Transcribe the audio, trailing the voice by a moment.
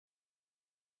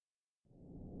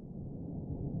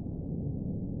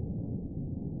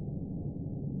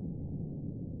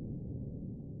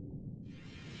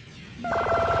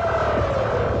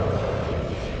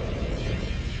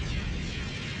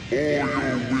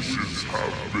wishes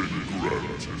have been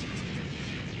granted.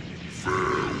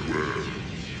 Farewell.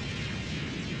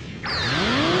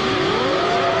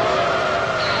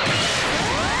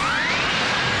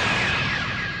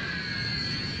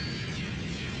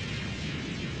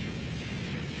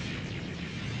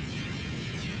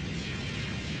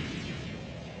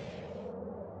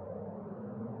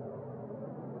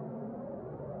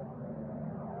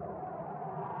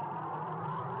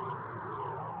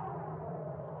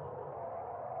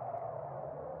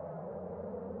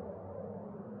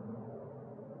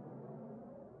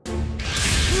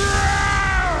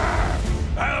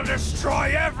 I'll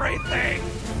destroy everything!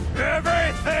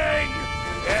 Everything!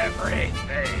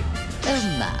 Everything! Oh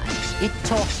my, it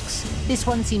talks. This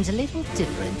one seems a little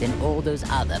different than all those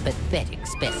other pathetic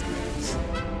specimens.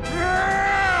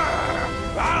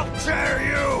 I'll tear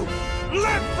you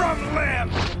limb from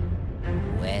limb!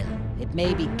 Well, it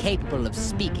may be capable of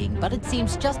speaking, but it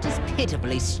seems just as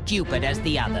pitifully stupid as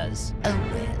the others. Oh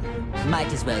well,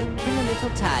 might as well kill a little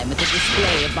time with the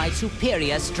display of my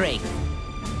superior strength.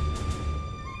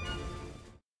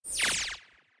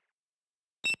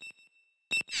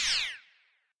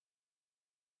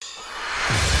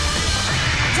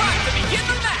 Time to begin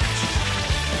the match!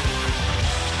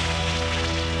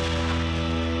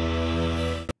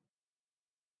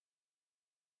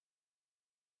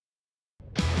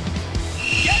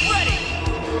 Get ready!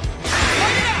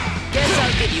 Bring it out! Guess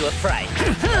I'll give you a fright.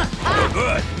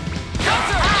 Good!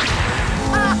 Counter!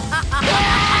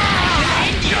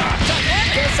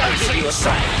 Guess I'll give you a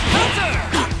fright. Counter!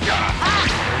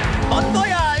 Bon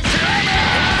voyage!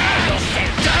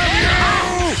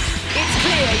 It's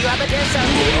clear you have a guess I'll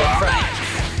give you a fright.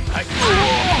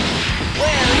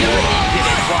 Well, you're an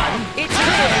impudent one. It's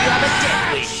clear you have a death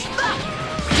wish.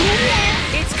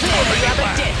 It's clear you have a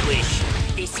death wish.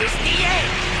 This is the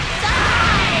end.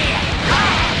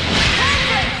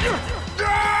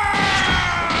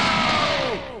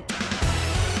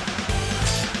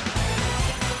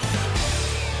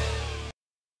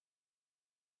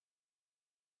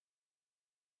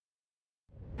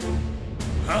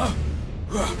 Huh?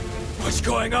 What's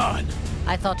going on?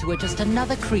 I thought you were just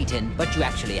another cretin, but you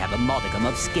actually have a modicum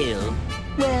of skill.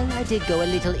 Well, I did go a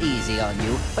little easy on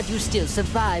you, but you still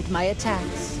survived my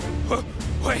attacks.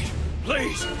 Wait,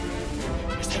 please!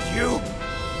 Is that you?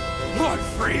 Lord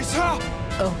Friezer?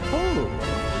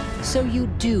 Oh, so you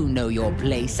do know your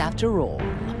place after all.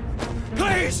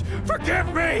 Please,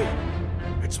 forgive me!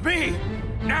 It's me,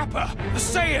 Nappa, the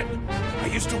Saiyan. I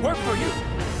used to work for you.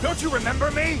 Don't you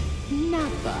remember me?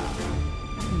 Nappa.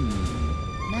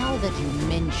 Now that you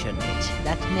mention it,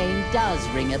 that name does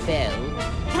ring a bell.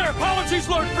 My apologies,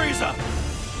 Lord Friezer!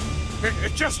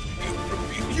 It just...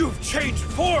 You've changed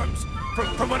forms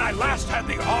from when I last had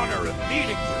the honor of meeting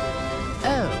you.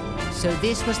 Oh, so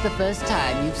this was the first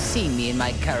time you've seen me in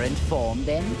my current form,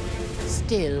 then?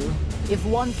 Still, if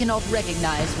one cannot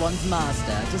recognize one's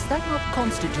master, does that not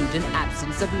constitute an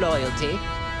absence of loyalty?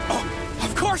 Oh,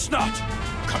 of course not!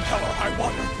 Come hell or high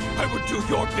water, I would do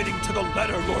your bidding to the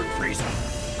letter, Lord Friezer.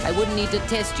 I wouldn't need to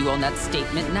test you on that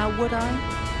statement now, would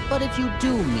I? But if you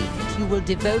do mean it, you will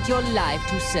devote your life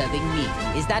to serving me.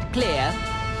 Is that clear?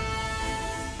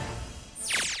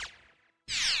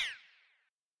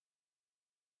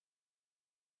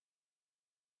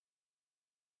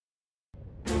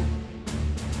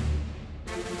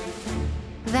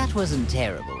 That wasn't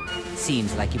terrible.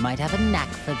 Seems like you might have a knack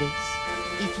for this.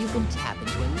 If you can tap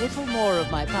into a little more of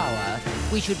my power,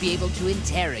 we should be able to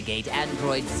interrogate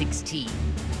Android 16.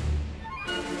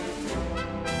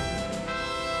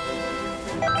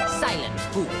 Silence,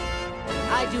 fool.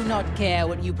 I do not care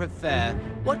what you prefer.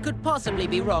 What could possibly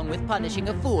be wrong with punishing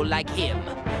a fool like him?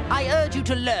 I urge you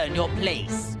to learn your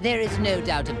place. There is no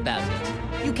doubt about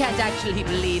it. You can't actually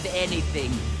believe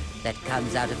anything that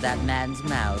comes out of that man's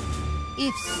mouth.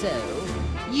 If so,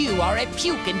 you are a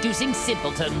puke-inducing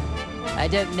simpleton. I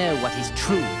don't know what his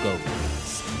true goal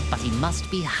is, but he must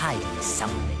be hiding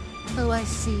something. Oh, I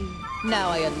see. Now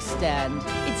I understand.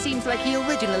 It seems like he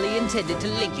originally intended to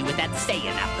link you with that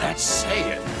Saiyan out there. That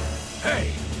Saiyan?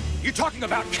 Hey, you talking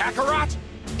about Kakarot?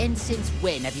 And since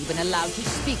when have you been allowed to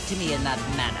speak to me in that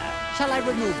manner? Shall I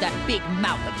remove that big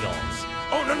mouth of yours?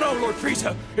 Oh, no, Lord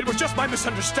Friezer. It was just my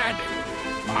misunderstanding.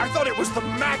 I thought it was the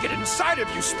maggot inside of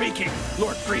you speaking,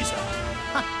 Lord Friezer.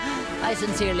 I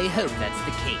sincerely hope that's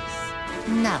the case.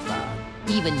 Never.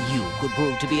 Even you could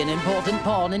prove to be an important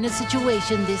pawn in a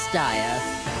situation this dire.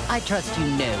 I trust you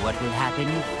know what will happen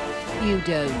if you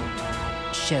don't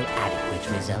show adequate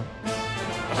results.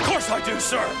 Of course I do,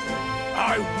 sir.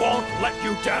 I won't let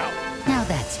you down. Now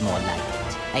that's more like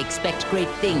it. I expect great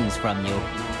things from you.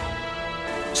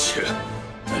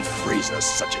 The Frieza's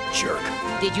such a jerk.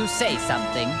 Did you say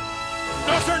something?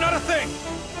 No, sir, not a thing!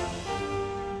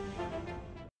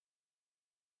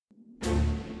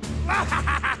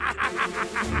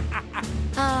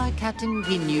 Ah, Captain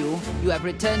Ginyu, you have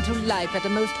returned to life at a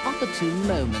most opportune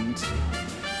moment.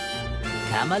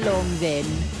 Come along, then.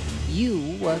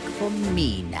 You work for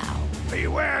me now.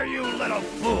 Beware, you little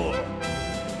fool!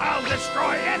 I'll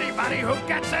destroy anybody who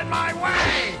gets in my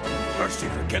way! First he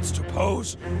forgets to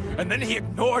pose, and then he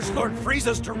ignores Lord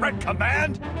Frieza's direct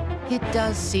command? It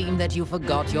does seem that you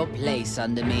forgot your place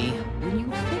under me when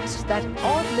you fixed that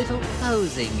odd little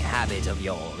posing habit of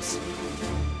yours.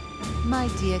 My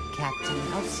dear Captain,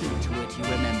 I'll see to it you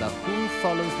remember who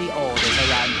follows the orders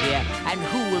around here and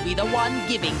who will be the one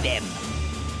giving them.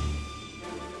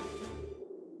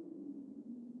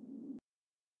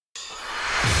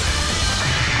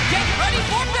 Get ready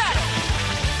for battle!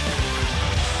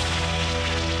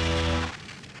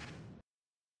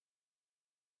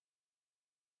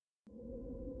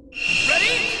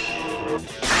 Ready?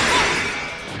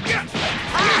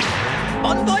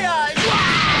 Bon voyage!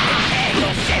 Prepare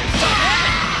yourself for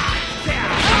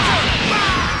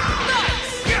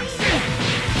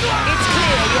It's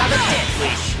clear you have a death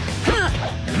wish.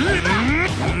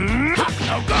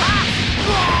 No go!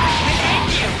 We'll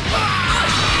end you!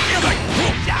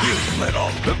 You little...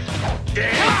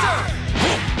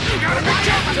 You gotta be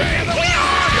careful!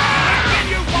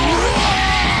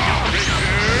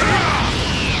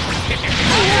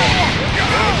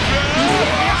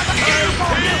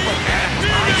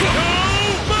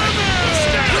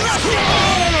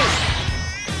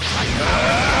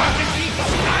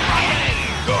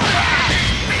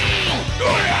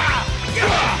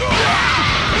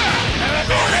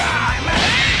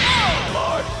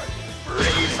 Lord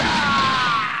Friezer!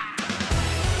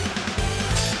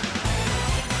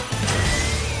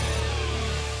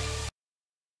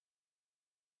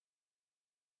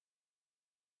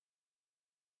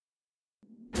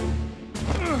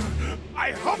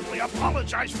 I humbly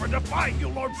apologize for defying you,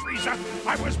 Lord Friezer.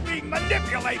 I was being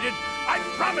manipulated. I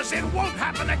promise it won't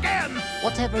happen again.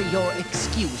 Whatever your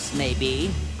excuse may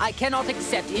be, I cannot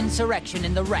accept insurrection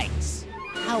in the ranks.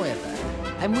 However,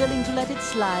 I'm willing to let it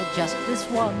slide just this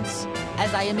once,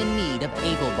 as I am in need of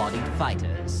able-bodied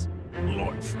fighters.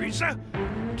 Lord Friezer?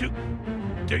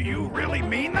 Do you really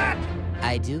mean that?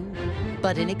 I do,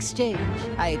 but in exchange,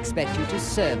 I expect you to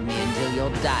serve me until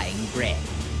your dying breath.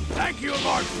 Thank you,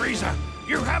 Lord Friezer.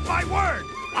 You have my word.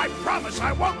 I promise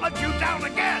I won't let you down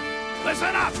again.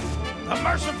 Listen up. The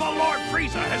merciful Lord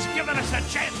Friezer has given us a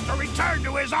chance to return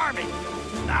to his army.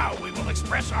 Now we will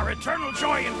express our eternal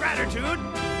joy and gratitude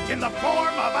in the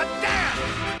form of a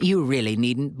dance. You really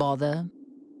needn't bother.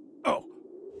 Oh,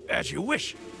 as you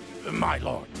wish, my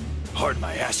lord. Pardon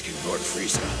my asking, Lord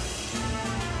Friezer.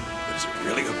 But is it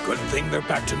really a good thing they're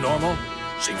back to normal?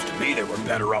 Seems to me they were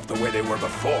better off the way they were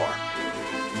before.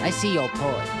 I see your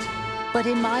point. But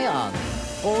in my army,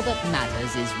 all that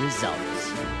matters is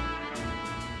results.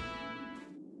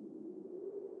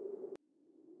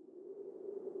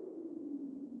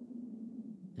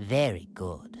 Very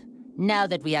good. Now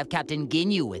that we have Captain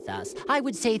Ginyu with us, I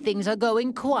would say things are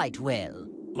going quite well.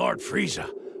 Lord Friezer,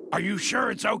 are you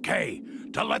sure it's okay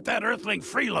to let that Earthling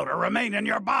freeloader remain in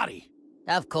your body?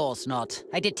 Of course not.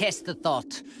 I detest the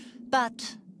thought.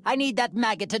 But I need that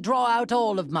maggot to draw out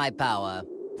all of my power.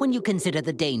 When you consider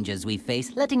the dangers we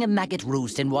face, letting a maggot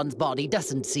roost in one's body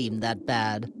doesn't seem that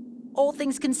bad. All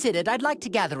things considered, I'd like to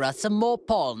gather us some more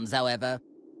pawns, however.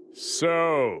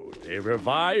 So, they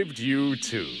revived you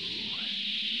too.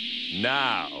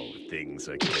 Now, things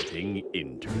are getting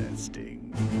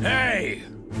interesting. Hey!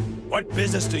 What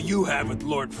business do you have with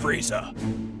Lord Friezer?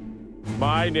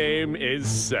 My name is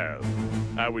Cell.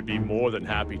 I would be more than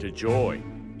happy to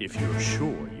join, if you're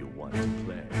sure you want to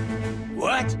play.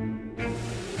 What?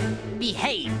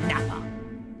 Behave, Nappa.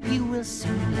 You will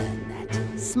soon learn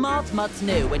that. Smart mutts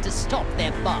know when to stop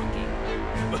their barking.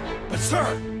 But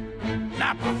sir,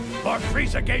 Nappa, Lord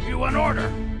Friezer gave you an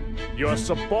order. Your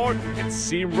subordinates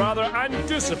seem rather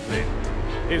undisciplined.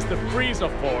 Is the Friezer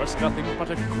force nothing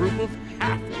but a group of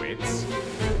half-wits?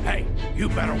 Hey, you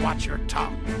better watch your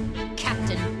tongue.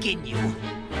 Captain Ginyu.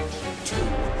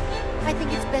 I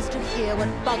think it's best to hear what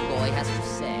Bug Boy has to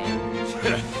say.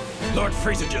 Lord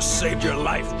Friezer just saved your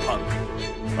life, punk.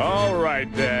 All right,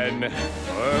 then.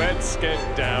 Let's get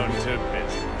down to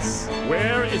business.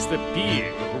 Where is the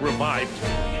being who revived me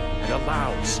and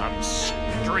allowed some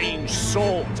strange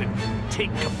soul to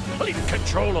take complete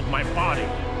control of my body?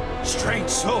 Strange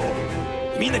soul?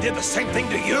 You mean they did the same thing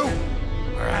to you?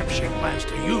 Perhaps she plans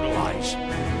to utilize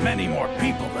many more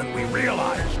people than we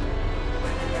realized.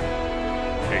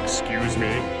 Excuse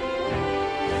me?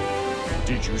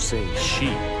 Did you say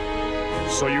she?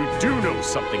 So you do know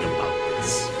something about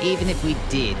this? Even if we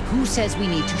did, who says we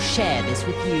need to share this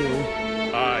with you?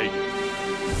 I...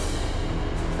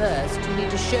 First, you need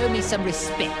to show me some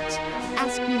respect.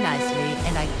 Ask me nicely,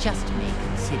 and I just may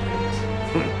consider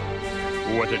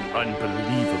it. What an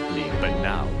unbelievably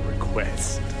banal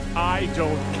request. I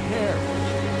don't care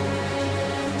what you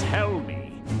do. Tell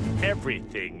me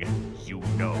everything you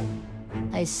know.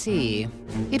 I see.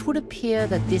 It would appear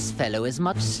that this fellow is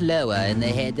much slower in the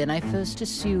head than I first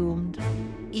assumed.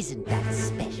 Isn't that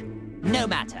special? No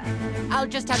matter. I'll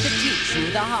just have to teach you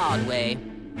the hard way.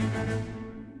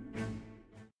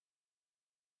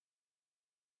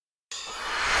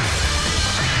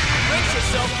 Brace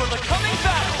yourself for the coming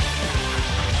battle!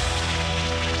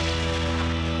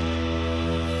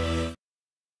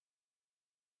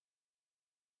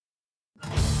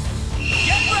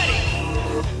 Get ready!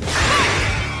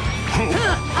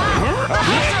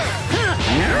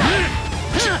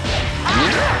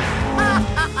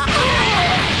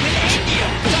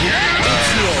 It's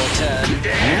your turn.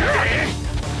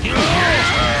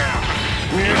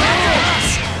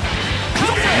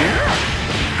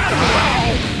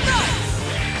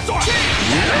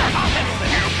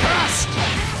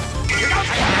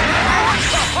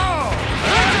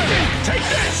 Take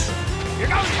this! Here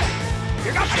goes!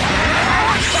 Here goes!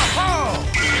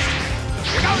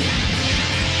 Here goes!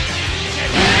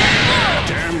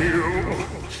 Damn you!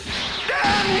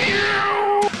 Damn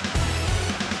you!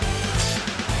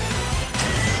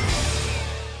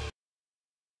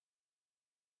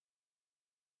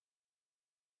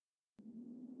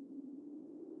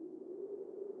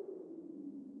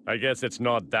 I guess it's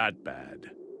not that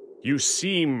bad. You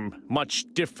seem much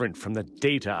different from the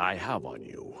data I have on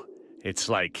you. It's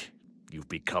like you've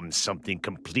become something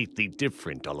completely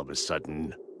different all of a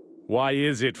sudden. Why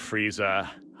is it, Friezer?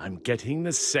 I'm getting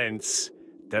the sense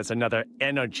there's another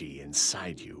energy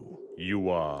inside you. You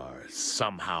are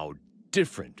somehow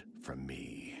different from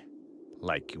me.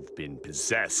 Like you've been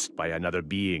possessed by another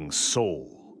being's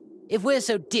soul. If we're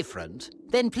so different,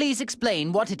 then please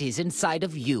explain what it is inside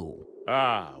of you.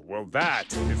 Ah, well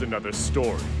that is another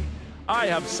story. I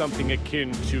have something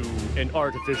akin to an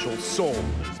artificial soul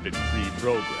that's been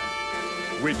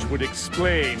reprogrammed, which would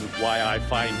explain why I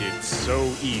find it so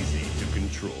easy to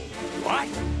control. What?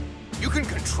 You can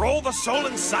control the soul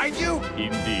inside you?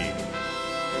 Indeed.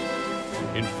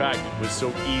 In fact, it was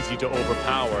so easy to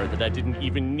overpower that I didn't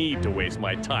even need to waste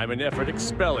my time and effort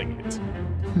expelling it.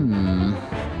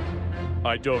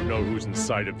 I don't know who's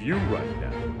inside of you right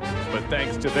now, but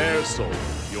thanks to their soul,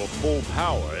 your full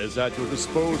power is at your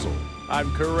disposal.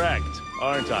 I'm correct,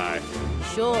 aren't I?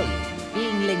 Surely,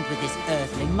 being linked with this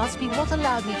Earthling must be what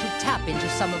allowed me to tap into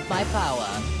some of my power.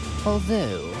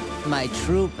 Although, my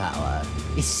true power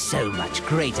is so much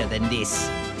greater than this.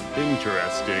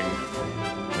 Interesting.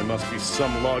 There must be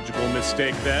some logical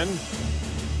mistake then.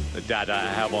 The data I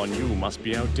have on you must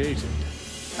be outdated.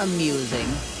 Amusing.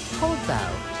 Hold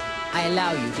out. I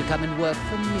allow you to come and work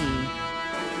for me.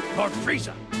 Lord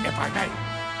Friezer, if I may,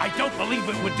 I don't believe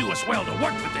it would do us well to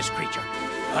work with this creature.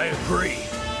 I agree.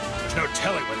 There's no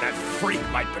telling when that freak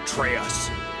might betray us.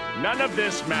 None of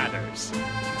this matters.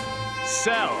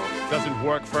 Cell doesn't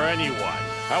work for anyone.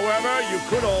 However, you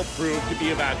could all prove to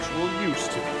be of actual use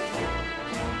to me.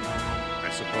 I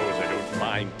suppose I don't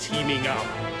mind teaming up.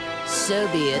 So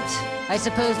be it. I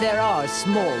suppose there are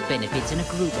small benefits in a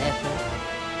group effort.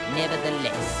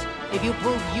 Nevertheless, if you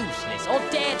prove useless or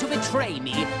dare to betray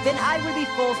me, then I will be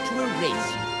forced to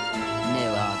erase you.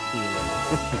 No hard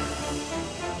feelings.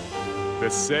 The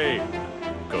same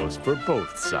goes for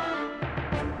both sides.